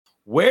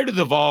Where do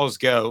the Vols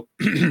go,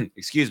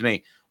 excuse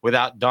me,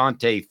 without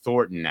Dante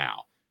Thornton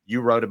now?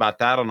 You wrote about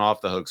that on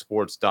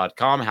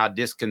offthehooksports.com. How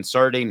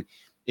disconcerting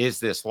is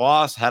this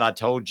loss? Had I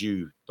told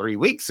you 3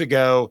 weeks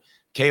ago,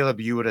 Caleb,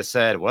 you would have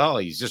said, well,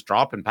 he's just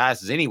dropping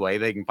passes anyway.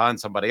 They can find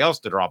somebody else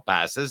to drop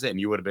passes, and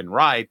you would have been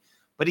right.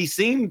 But he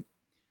seemed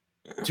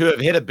to have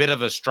hit a bit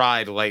of a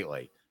stride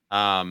lately.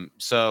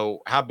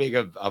 So how big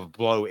of a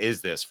blow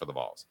is this for the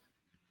Vols?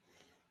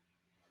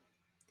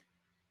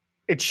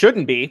 It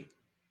shouldn't be,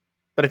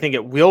 but I think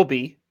it will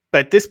be.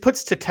 But this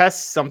puts to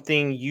test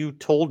something you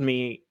told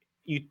me,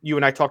 you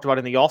and I talked about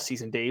in the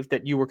offseason, Dave,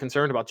 that you were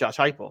concerned about Josh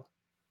Heupel.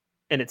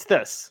 And it's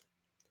this.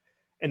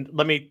 And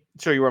let me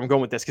show you where I'm going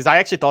with this, because I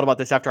actually thought about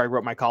this after I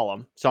wrote my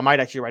column. So I might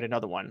actually write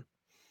another one.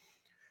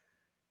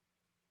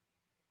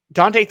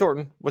 Dante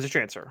Thornton was a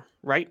transfer,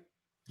 right?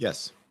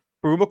 Yes.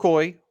 Brew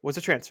McCoy was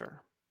a transfer.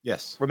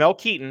 Yes. Ramel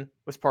Keaton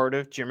was part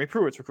of Jeremy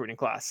Pruitt's recruiting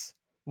class.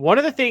 One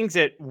of the things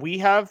that we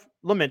have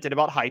lamented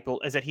about Heupel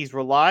is that he's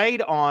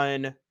relied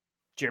on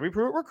Jeremy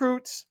Pruitt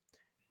recruits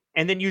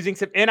and then using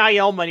some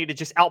NIL money to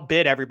just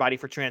outbid everybody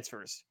for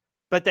transfers.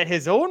 But that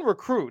his own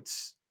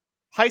recruits,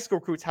 high school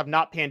recruits, have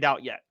not panned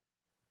out yet.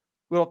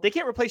 Well, if they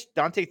can't replace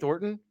Dante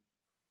Thornton,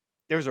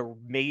 there's a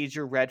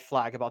major red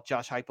flag about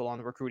Josh Heupel on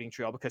the recruiting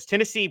trail, because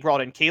Tennessee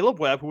brought in Caleb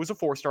Webb, who was a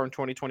 4-star in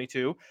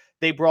 2022.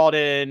 They brought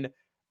in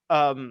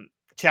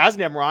Chaz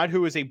Nimrod,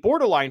 who is a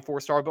borderline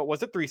 4-star, but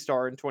was a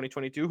 3-star in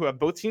 2022, who have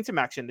both seen some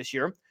action this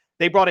year.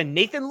 They brought in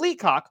Nathan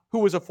Leacock, who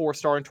was a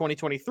 4-star in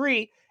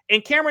 2023,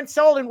 and Cameron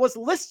Sullivan was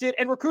listed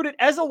and recruited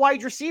as a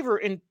wide receiver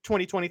in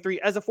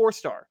 2023 as a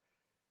 4-star.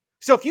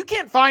 So if you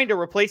can't find a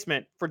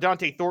replacement for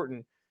Dante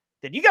Thornton,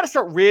 then you got to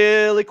start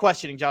really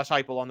questioning Josh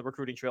Heupel on the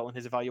recruiting trail and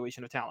his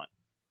evaluation of talent.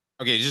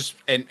 Okay, just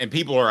and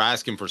people are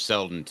asking for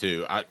Selden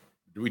too.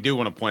 We do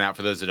want to point out,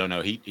 for those that don't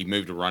know, he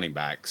moved to running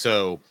back,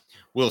 so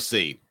we'll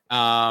see.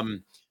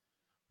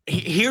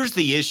 Here's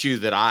the issue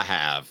that I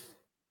have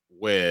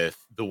with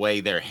the way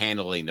they're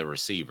handling the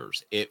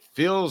receivers. It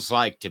feels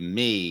like to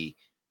me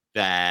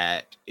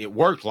that it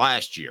worked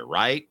last year,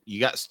 right? You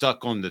got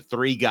stuck on the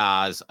 3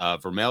 guys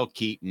of Ramel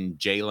Keaton,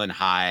 Jalen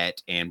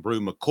Hyatt, and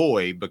Brew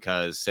McCoy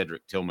because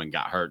Cedric Tillman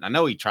got hurt. And I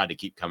know he tried to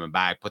keep coming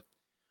back, but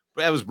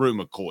that was Brew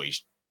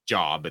McCoy's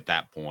job at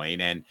that point.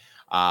 And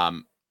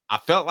I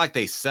felt like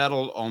they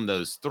settled on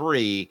those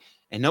 3,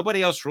 and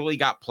nobody else really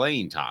got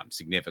playing time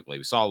significantly.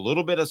 We saw a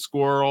little bit of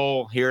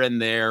squirrel here and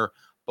there,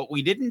 but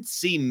we didn't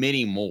see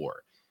many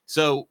more.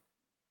 So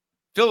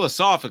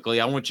philosophically,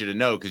 I want you to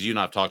know, because you and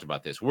I have talked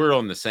about this, we're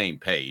on the same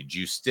page.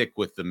 You stick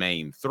with the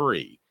main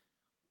 3.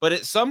 But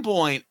at some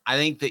point, I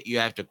think that you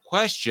have to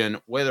question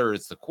whether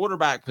it's the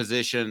quarterback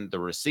position, the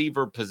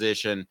receiver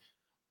position,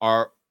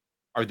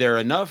 is there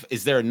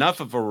enough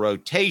of a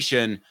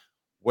rotation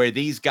where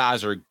these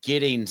guys are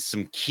getting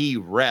some key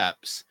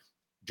reps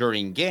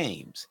during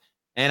games?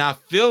 And I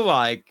feel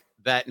like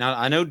that. Now,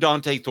 I know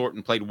Dante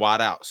Thornton played wide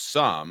out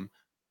some,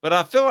 but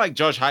I feel like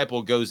Josh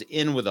Heupel goes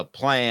in with a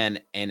plan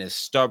and is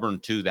stubborn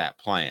to that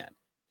plan.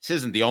 This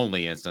isn't the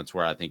only instance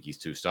where I think he's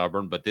too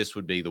stubborn, but this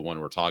would be the one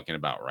we're talking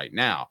about right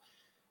now.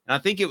 And I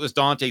think it was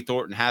Dante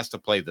Thornton has to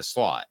play the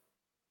slot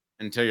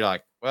until you're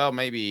like, well,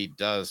 maybe he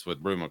does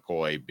with Brew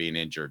McCoy being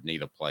injured, need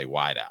to play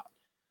wide out.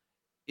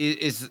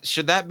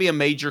 Should that be a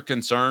major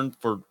concern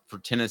for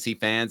Tennessee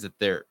fans,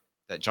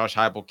 that Josh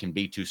Heupel can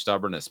be too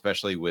stubborn,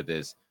 especially with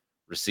his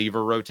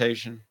receiver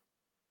rotation?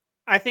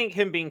 I think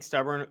him being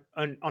stubborn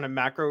on a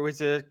macro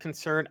is a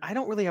concern. I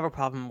don't really have a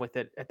problem with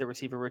it at the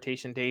receiver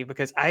rotation, Dave,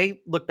 because I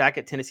look back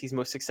at Tennessee's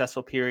most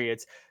successful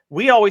periods.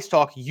 We always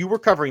talk, you were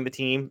covering the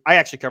team. I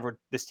actually covered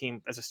this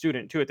team as a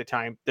student too at the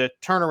time. The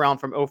turnaround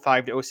from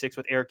 05 to 06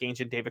 with Eric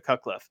Ainge and David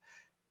Cutcliffe.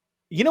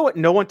 You know what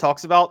no one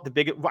talks about?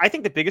 I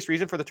think the biggest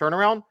reason for the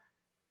turnaround,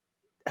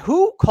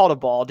 who caught a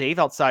ball, Dave,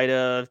 outside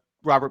of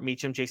Robert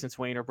Meacham, Jason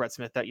Swain, or Brett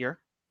Smith that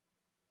year?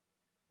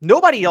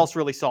 Nobody else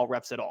really saw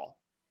reps at all.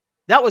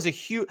 That was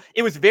it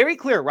was very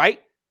clear,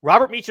 right?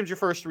 Robert Meacham's your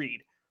first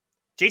read.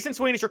 Jason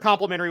Swain is your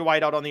complimentary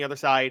wideout on the other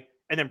side.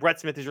 And then Brett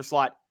Smith is your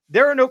slot.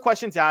 There are no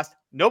questions asked.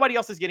 Nobody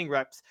else is getting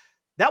reps.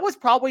 That was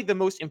probably the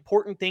most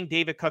important thing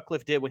David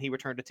Cutcliffe did when he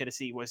returned to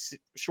Tennessee, was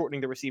shortening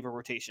the receiver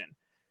rotation.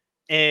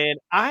 And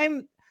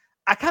I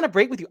kind of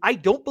break with you. I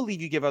don't believe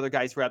you give other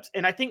guys reps.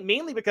 And I think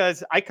mainly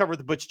because I covered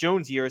the Butch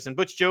Jones years, and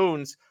Butch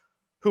Jones,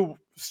 who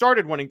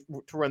started wanting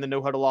to run the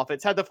no-huddle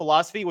offense, had the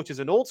philosophy, which is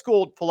an old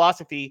school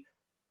philosophy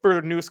for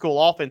new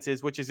school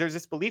offenses, which is there's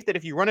this belief that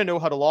if you run a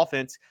no-huddle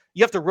offense,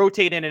 you have to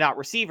rotate in and out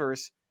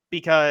receivers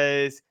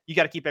because you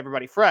got to keep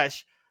everybody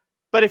fresh.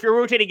 But if you're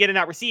rotating in and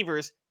out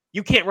receivers,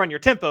 you can't run your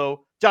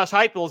tempo. Josh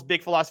Heupel's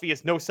big philosophy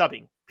is no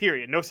subbing,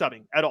 period. No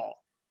subbing at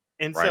all.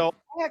 And right. So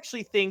I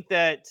actually think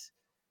that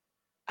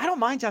I don't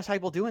mind Josh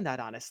Heupel doing that,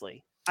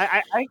 honestly.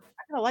 I kind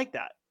of like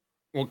that.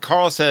 Well,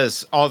 Carl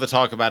says all the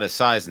talk about his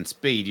size and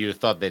speed, you'd have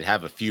thought they'd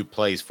have a few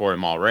plays for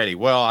him already.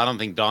 Well, I don't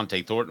think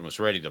Dante Thornton was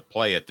ready to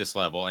play at this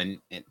level. And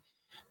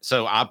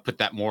so I put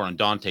that more on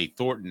Dante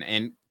Thornton.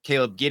 And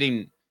Caleb,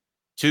 getting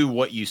to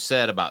what you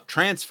said about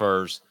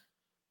transfers,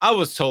 I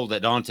was told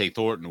that Dante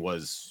Thornton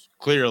was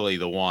clearly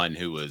the one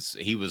who was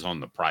on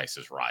the Price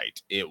is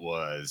Right. He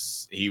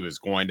was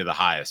going to the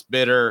highest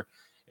bidder.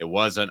 It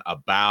wasn't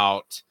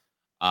about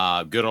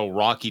good old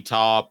Rocky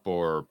Top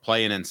or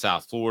playing in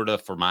South Florida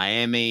for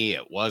Miami.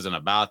 It wasn't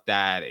about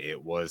that.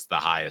 It was the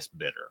highest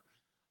bidder.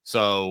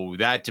 So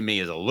that to me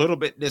is a little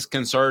bit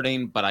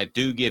disconcerting, but I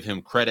do give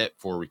him credit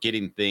for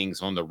getting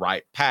things on the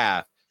right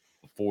path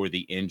before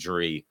the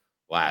injury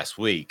last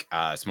week.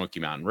 Smoky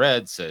Mountain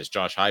Red says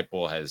Josh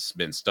Heupel has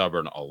been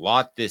stubborn a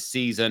lot this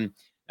season.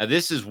 Now,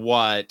 this is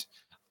what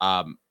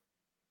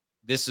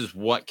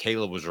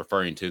Caleb was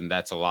referring to, and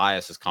that's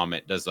Elias's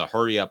comment. Does the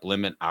hurry up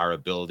limit our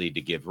ability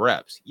to give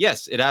reps?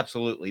 Yes, it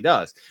absolutely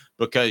does,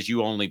 because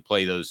you only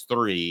play those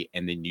 3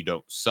 and then you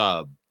don't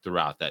sub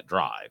throughout that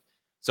drive.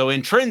 So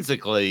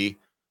intrinsically,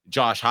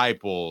 Josh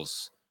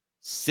Heupel's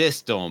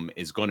system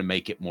is going to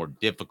make it more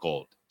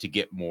difficult to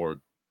get more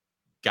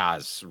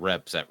guys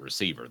reps at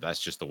receiver. That's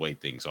just the way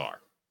things are.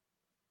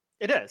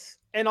 It is.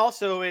 And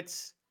also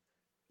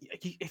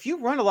if you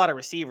run a lot of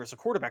receivers, a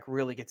quarterback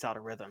really gets out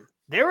of rhythm.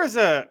 There is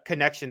a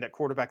connection that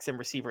quarterbacks and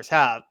receivers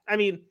have. I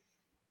mean,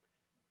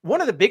 one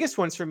of the biggest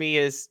ones for me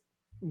is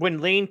when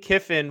Lane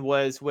Kiffin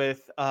was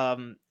with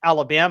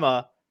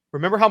Alabama.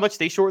 Remember how much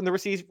they shortened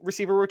the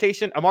receiver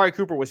rotation? Amari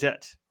Cooper was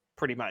it,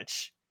 pretty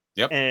much.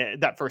 Yep.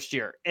 That first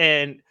year.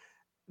 And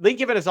Lane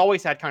Kiffin has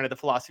always had kind of the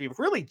philosophy of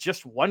really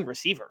just one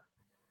receiver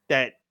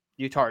that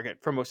you target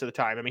for most of the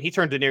time. I mean, he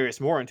turned Denarius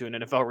Moore into an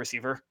NFL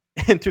receiver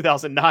in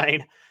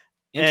 2009.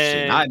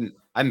 Interesting. I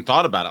hadn't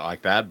thought about it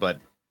like that, but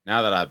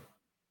now that I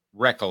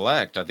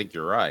recollect, I think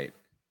you're right.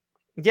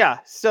 Yeah.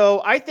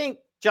 So I think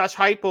Josh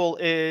Heupel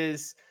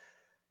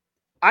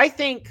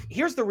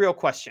here's the real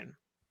question.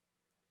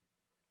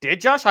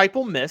 Did Josh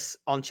Heupel miss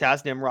on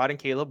Chaz Nimrod and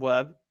Caleb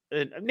Webb?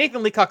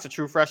 Nathan Leacock's a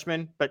true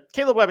freshman, but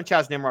Caleb Webb and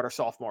Chaz Nimrod are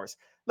sophomores.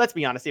 Let's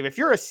be honest, Dave. If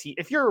you're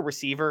a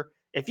receiver,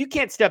 if you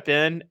can't step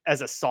in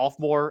as a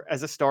sophomore,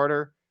 as a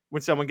starter,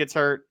 when someone gets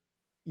hurt,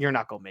 you're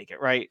not going to make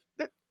it, right?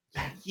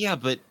 Yeah,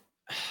 but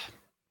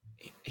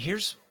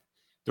here's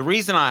the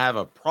reason I have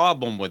a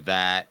problem with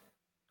that.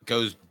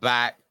 Goes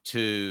back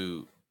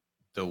to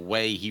the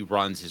way he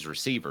runs his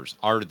receivers.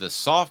 Are the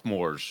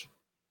sophomores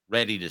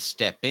ready to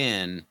step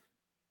in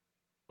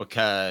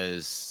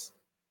because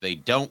they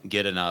don't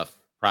get enough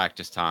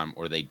practice time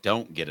or they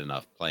don't get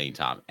enough playing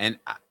time? And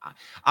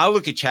I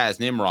look at Chaz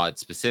Nimrod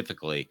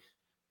specifically,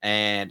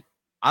 and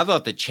I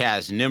thought that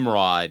Chaz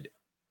Nimrod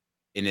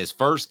in his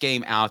first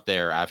game out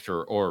there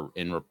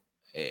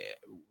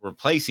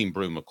replacing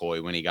Brew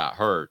McCoy when he got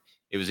hurt,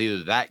 it was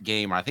either that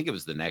game or I think it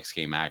was the next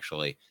game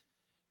actually,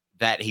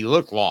 that he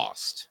looked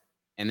lost.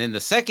 And then the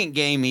second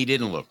game, he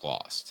didn't look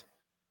lost.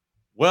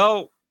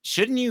 Well,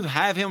 shouldn't you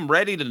have him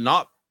ready to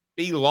not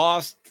be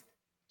lost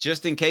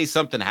just in case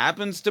something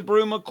happens to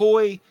Brew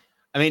McCoy?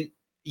 I mean,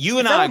 you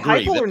and I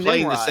agree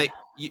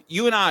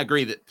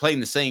that playing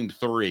the same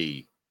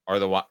 3 are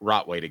the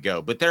right way to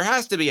go. But there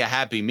has to be a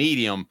happy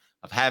medium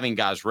of having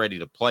guys ready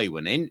to play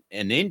when an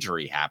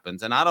injury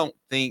happens. And I don't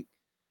think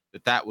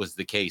that was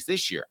the case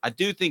this year. I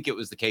do think it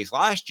was the case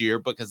last year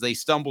because they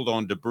stumbled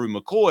on Brew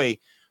McCoy,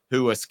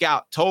 who a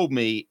scout told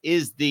me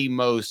is the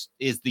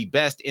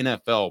best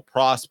NFL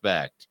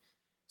prospect.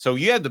 So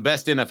you have the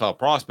best NFL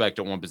prospect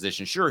at one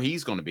position. Sure,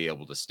 he's going to be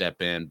able to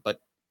step in,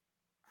 but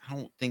I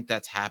don't think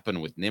that's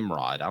happened with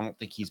Nimrod. I don't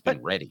think he's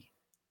been ready.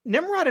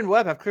 Nimrod and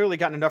Webb have clearly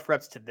gotten enough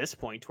reps to this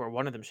point where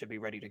one of them should be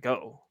ready to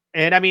go.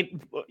 And I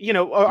mean,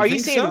 are you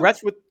saying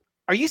reps with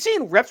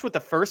the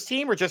first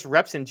team or just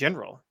reps in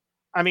general?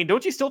 I mean,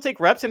 don't you still take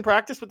reps in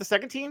practice with the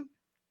second team?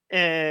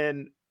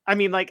 And I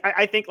mean,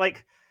 I think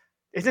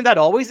isn't that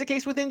always the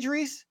case with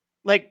injuries?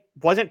 Like,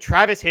 wasn't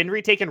Travis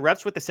Henry taking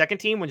reps with the second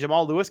team when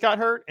Jamal Lewis got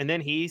hurt, and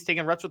then he's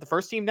taking reps with the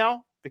first team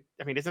now?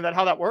 I mean, isn't that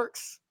how that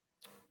works?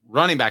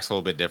 Running back's a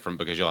little bit different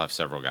because you'll have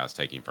several guys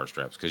taking first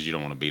reps because you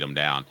don't want to beat them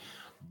down.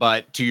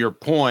 But to your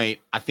point,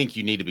 I think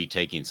you need to be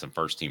taking some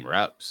first team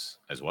reps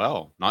as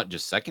well, not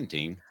just second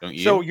team, don't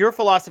you? So your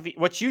philosophy,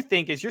 what you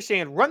think is you're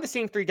saying run the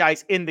same 3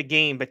 guys in the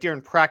game, but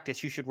during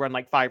practice, you should run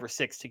like 5 or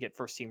 6 to get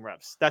first team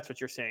reps. That's what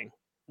you're saying.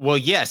 Well,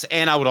 yes.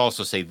 And I would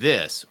also say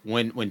this,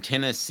 when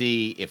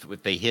Tennessee, if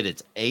they hit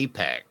its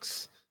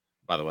apex,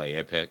 by the way,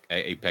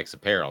 Apex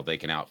Apparel, they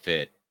can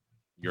outfit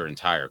your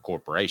entire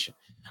corporation.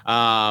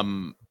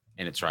 And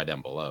it's right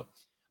down below.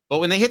 But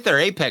when they hit their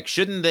apex,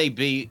 shouldn't they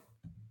be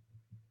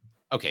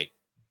okay?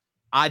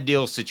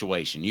 Ideal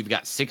situation. You've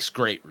got 6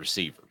 great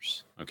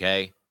receivers,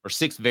 okay? Or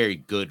 6 very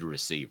good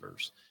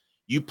receivers.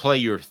 You play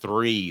your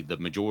 3 the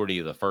majority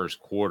of the first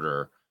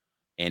quarter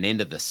and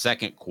into the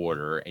second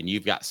quarter, and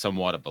you've got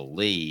somewhat of a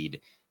lead.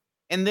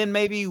 And then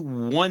maybe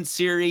one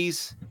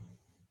series,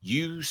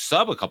 you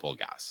sub a couple of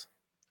guys.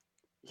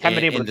 Haven't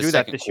been able to do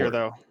that this year,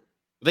 though.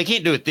 They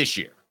can't do it this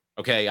year.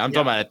 Okay. I'm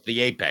talking about at the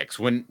apex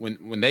when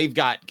they've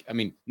got, I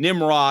mean,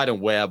 Nimrod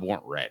and Webb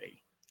weren't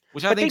ready,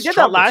 which I think they did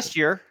that last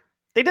year.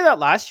 They did that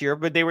last year,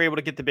 but they were able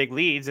to get the big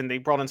leads and they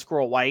brought in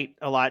Squirrel White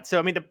a lot. So,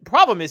 I mean, the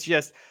problem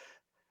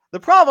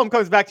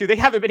comes back to they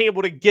haven't been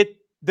able to get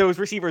those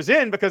receivers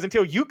in, because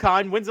until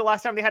UConn, when's the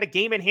last time they had a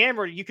game in hand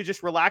where you could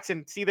just relax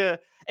and see the.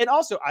 And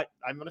also,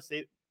 I'm going to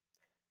say,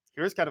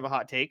 here's kind of a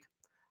hot take.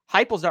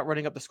 Heupel's not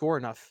running up the score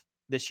enough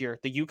this year.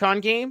 The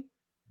UConn game,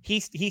 he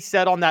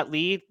set on that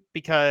lead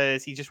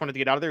because he just wanted to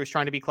get out of there. He was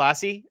trying to be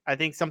classy. I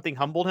think something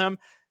humbled him.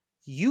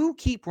 You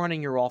keep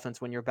running your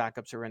offense when your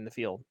backups are in the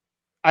field.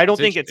 I don't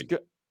It's think it's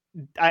interesting.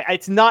 good.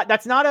 It's not.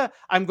 That's not a.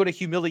 I'm going to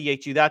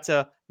humiliate you. That's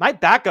a. My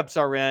backups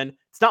are in.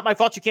 It's not my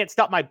fault you can't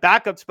stop my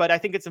backups, but I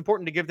think it's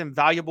important to give them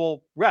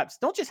valuable reps.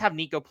 Don't just have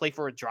Nico play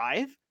for a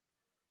drive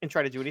and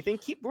try to do anything.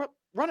 Keep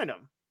running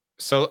them.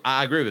 So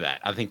I agree with that.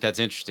 I think that's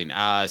interesting.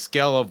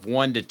 Scale of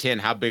 1 to 10,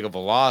 how big of a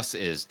loss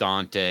is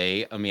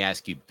Dante? Let me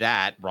ask you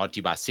that. Brought to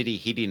you by City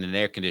Heating and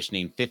Air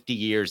Conditioning. 50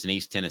 years in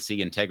East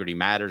Tennessee. Integrity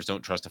matters.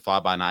 Don't trust a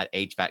fly-by-night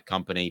HVAC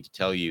company to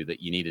tell you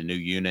that you need a new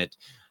unit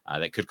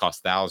that could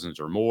cost thousands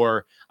or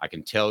more. I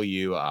can tell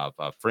you of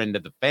a friend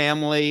of the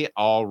family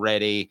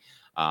already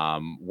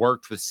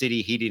worked with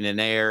City Heating and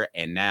Air,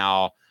 and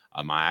now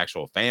my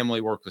actual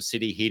family worked with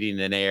City Heating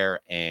and Air,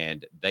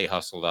 and they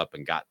hustled up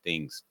and got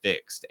things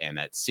fixed. And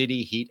at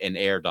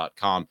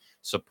cityheatandair.com,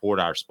 support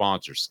our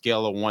sponsor.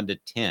 Scale of 1 to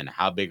 10,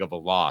 how big of a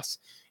loss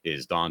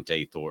is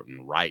Dante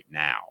Thornton right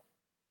now?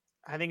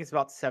 I think it's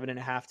about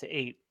 7.5 to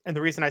 8. And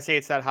the reason I say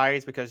it's that high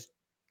is because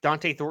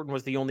Dante Thornton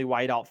was the only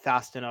wideout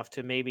fast enough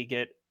to maybe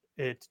get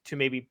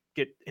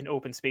an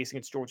open space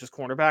against Georgia's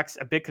cornerbacks.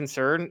 A big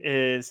concern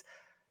is,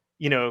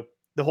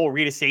 the whole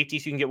read of safety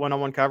so you can get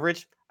one-on-one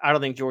coverage. I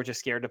don't think Georgia's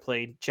scared to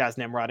play Chaz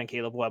Nimrod and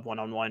Caleb Webb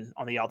one-on-one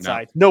on the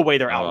outside. No way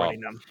they're outrunning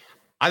them.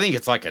 I think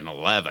it's like an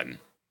 11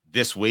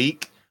 this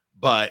week,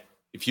 but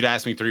if you'd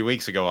asked me 3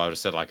 weeks ago, I would have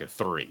said like a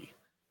 3.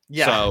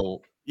 Yeah.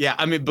 So, yeah,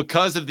 I mean,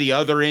 because of the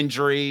other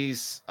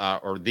injuries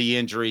or the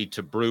injury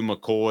to Brew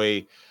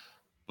McCoy,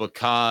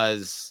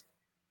 because,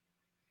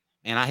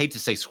 and I hate to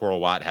say Squirrel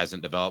White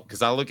hasn't developed,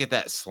 because I look at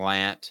that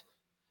slant.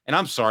 And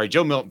I'm sorry,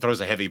 Joe Milton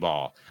throws a heavy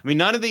ball. I mean,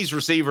 none of these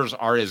receivers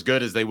are as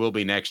good as they will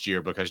be next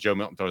year because Joe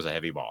Milton throws a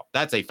heavy ball.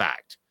 That's a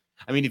fact.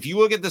 I mean, if you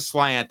look at the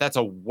slant, that's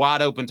a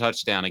wide open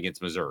touchdown against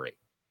Missouri.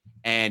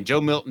 And Joe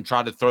Milton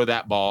tried to throw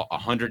that ball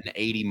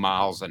 180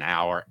 miles an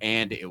hour,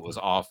 and it was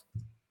off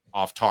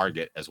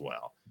target as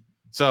well.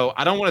 So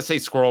I don't want to say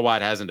Squirrel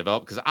White hasn't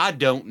developed, because I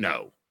don't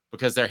know,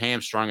 because they're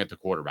hamstrung at the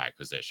quarterback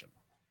position.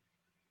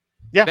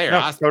 Yeah,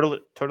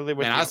 totally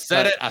with you. I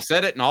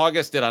said it in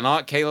August, did I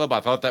not, Caleb?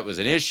 I thought that was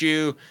an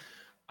issue.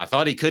 I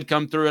thought he could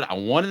come through it. I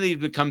wanted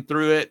him to come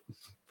through it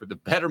for the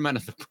betterment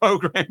of the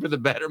program, for the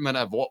betterment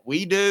of what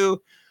we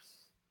do.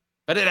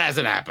 But it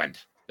hasn't happened.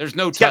 There's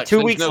no touch. Got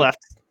 2 weeks left.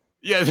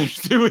 Yeah, there's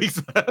 2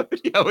 weeks left.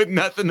 With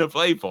nothing to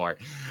play for.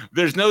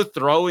 There's no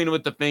throwing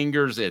with the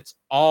fingers. It's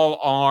all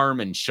arm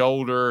and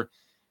shoulder.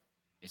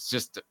 It's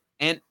just,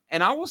 and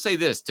I will say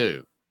this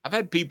too. I've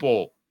had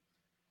people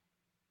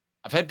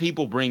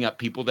bring up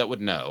people that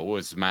would know.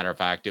 As a matter of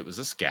fact, it was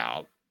a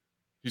scout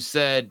who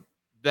said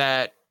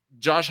that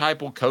Josh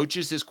Heupel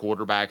coaches his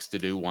quarterbacks to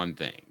do one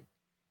thing.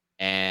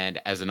 And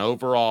as an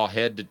overall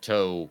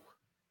head-to-toe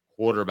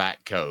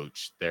quarterback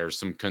coach, there's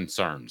some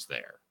concerns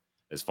there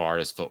as far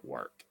as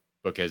footwork,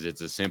 because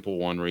it's a simple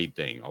one-read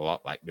thing, a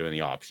lot like doing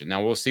the option.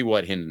 Now, we'll see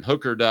what Hendon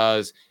Hooker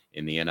does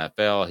in the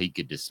NFL. He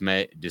could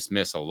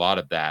dismiss a lot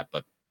of that.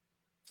 But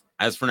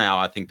as for now,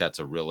 I think that's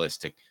a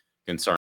realistic concern.